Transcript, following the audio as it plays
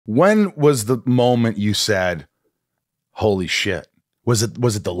When was the moment you said, holy shit? Was it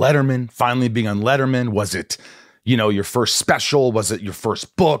the Letterman, finally being on Letterman? Was it, your first special? Was it your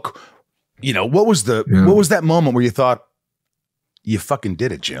first book? What was that moment where you thought, you fucking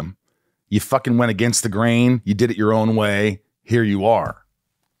did it, Jim? You fucking went against the grain. You did it your own way. Here you are.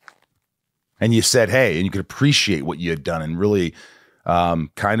 And you said, hey, and you could appreciate what you had done and really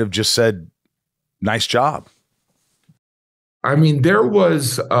kind of just said, nice job. I mean, there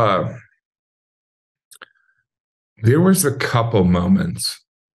was a couple moments.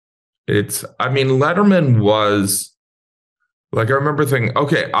 Letterman was like, I remember thinking,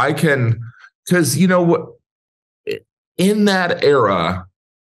 okay, I can, because in that era,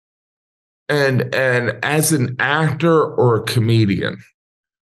 and as an actor or a comedian,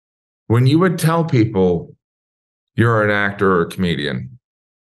 when you would tell people you're an actor or a comedian,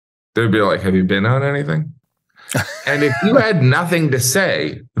 they'd be like, have you been on anything? And if you had nothing to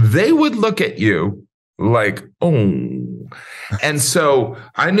say, they would look at you like, oh. And so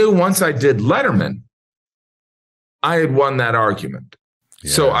I knew once I did Letterman, I had won that argument.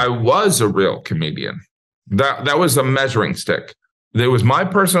 Yeah. So I was a real comedian. That was a measuring stick. There was my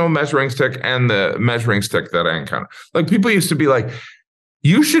personal measuring stick and the measuring stick that I encountered. Like, people used to be like,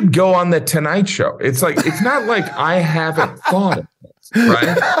 you should go on the Tonight Show. It's like, it's not like I haven't thought of this,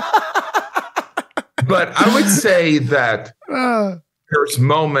 right? But I would say that there's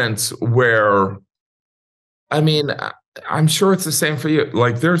moments where, I'm sure it's the same for you.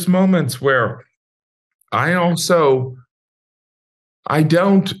 Like, there's moments where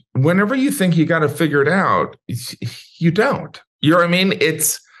whenever you think you got to figure it out, you don't. You know what I mean?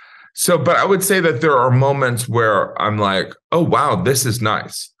 But I would say that there are moments where I'm like, oh, wow, this is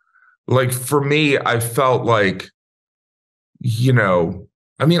nice. Like, for me, I felt like,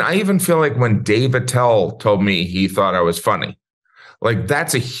 I even feel like when Dave Attell told me he thought I was funny, like,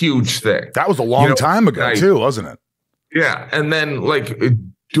 that's a huge thing. That was a long time ago too, wasn't it? Yeah. And then, like,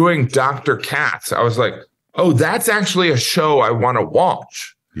 doing Dr. Katz, I was like, oh, that's actually a show I want to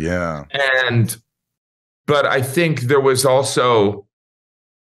watch. Yeah. But I think there was also,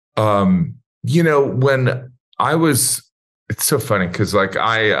 when I was, it's so funny because, like,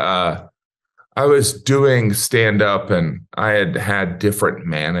 I was doing stand-up and I had different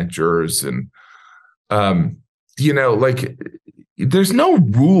managers and, like, there's no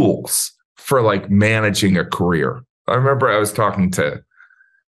rules for, like, managing a career. I remember I was talking to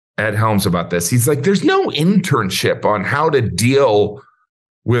Ed Helms about this. He's like, there's no internship on how to deal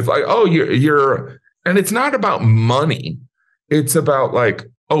with, like, oh, you're, and it's not about money. It's about, like,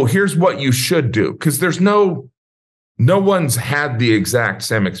 oh, here's what you should do. Because there's no one's had the exact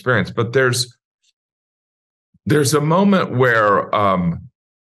same experience, but there's a moment where I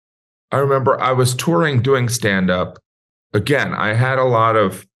remember I was touring doing stand-up. Again, I had a lot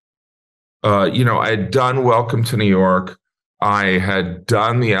of, I had done Welcome to New York. I had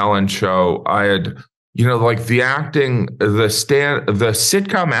done the Ellen Show. I had, like, the acting, the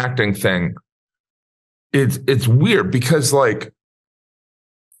sitcom acting thing. It's weird because, like,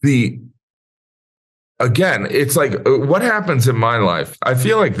 it's like, what happens in my life? I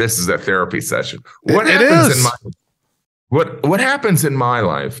feel like this is a therapy session. What happens in my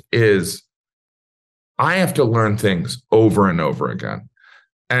life is I have to learn things over and over again.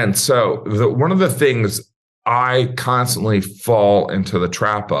 And so one of the things I constantly fall into the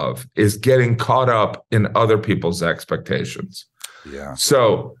trap of is getting caught up in other people's expectations. Yeah.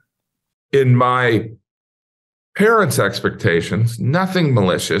 So in my parents' expectations, nothing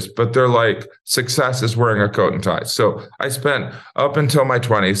malicious, but they're like, success is wearing a coat and tie. So I spent up until my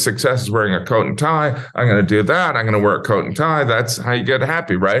 20s, success is wearing a coat and tie. I'm going to do that. I'm going to wear a coat and tie. That's how you get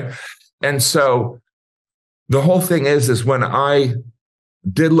happy, right? And so the whole thing is when I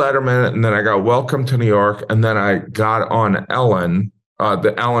did Letterman and then I got Welcome to New York and then I got on Ellen,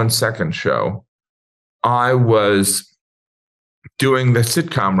 the Ellen second show, I was doing the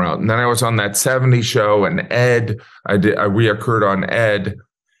sitcom route. And then I was on that 70s show and Ed, I reoccurred on Ed.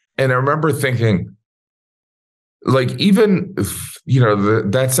 And I remember thinking, like, even,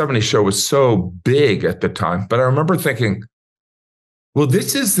 that 70s show was so big at the time, but I remember thinking, well,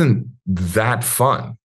 this isn't that fun.